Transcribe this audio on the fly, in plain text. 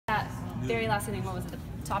very last inning, what was it, the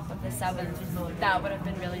top of the 7th, that would have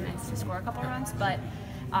been really nice to score a couple runs, but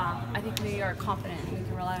I think we are confident we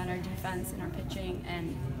can rely on our defense and our pitching,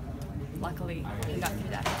 and luckily we got through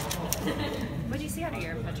that. What did you see out of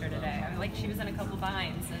your pitcher today? I mean, like, she was in a couple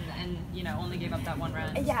binds and you know, only gave up that 1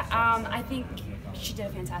 run. Yeah, I think she did a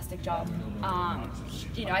fantastic job.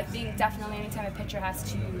 You know, I think definitely anytime a pitcher has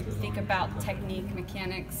to think about technique,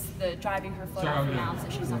 mechanics, the driving her foot off the mound so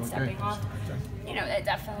she's not stepping off, you know, it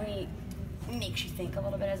definitely makes you think a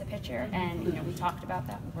little bit as a pitcher, and you know, we talked about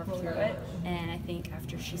that, we worked through it, and I think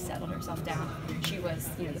after she settled herself down, she was,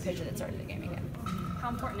 you know, the pitcher that started the game again. How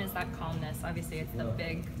important is that calmness? Obviously, it's the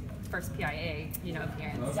big first PIAA, you know,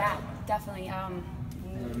 appearance. Yeah, definitely.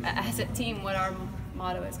 As a team, what our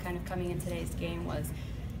motto is kind of coming in today's game was,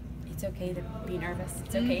 it's okay to be nervous.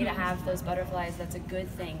 It's okay to have those butterflies. That's a good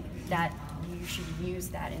thing. That you should use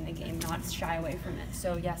that in the game, not shy away from it.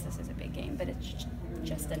 So yes, this is a big game, but it's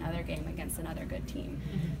just another game against another good team.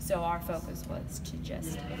 So our focus was to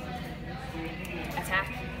just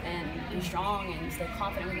attack and be strong and stay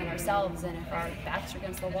confident within ourselves, and if our backs are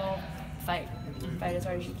against the wall, fight as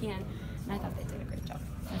hard as you can. And I thought they did a great job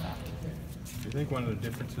with that. Do you think one of the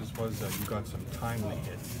differences was that you got some timely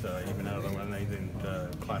hits, even out of the one they didn't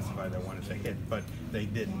classify that one as a hit, but they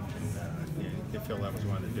didn't, and you feel that was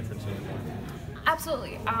one of the differences?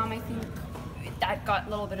 Absolutely. I think that got a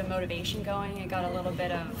little bit of motivation going. It got a little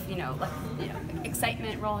bit of,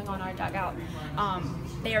 excitement rolling on our dugout.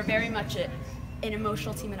 They are very much an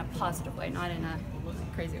emotional team in a positive way, not in a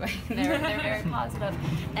crazy way. They're very positive,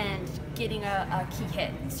 and getting a key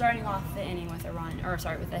hit, starting off the inning with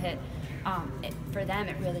a hit. For them,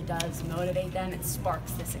 it really does motivate them. It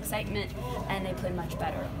sparks this excitement, and they play much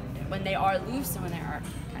better when they are loose and when they are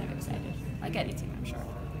kind of excited, like any team, I'm sure.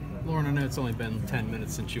 Lauren, I know it's only been 10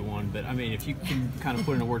 minutes since you won, but I mean, if you can kind of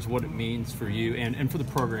put into words what it means for you and for the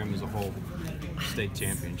program as a whole, state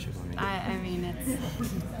championship. I mean,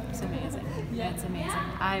 it's amazing. Yeah, it's amazing.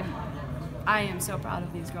 I am so proud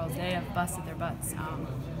of these girls. They have busted their butts.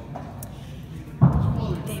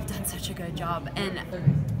 They've done such a good job, and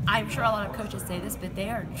I'm sure a lot of coaches say this, but they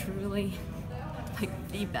are truly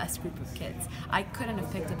like the best group of kids. I couldn't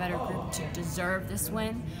have picked a better group to deserve this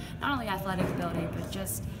win. Not only athletic ability, but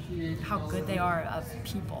just how good they are of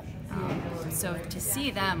people. So to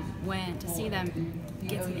see them win, to see them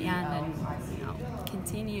get to the end and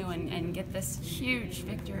continue and get this huge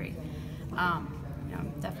victory,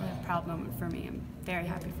 definitely a proud moment for me. I'm very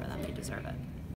happy for them. They deserve it.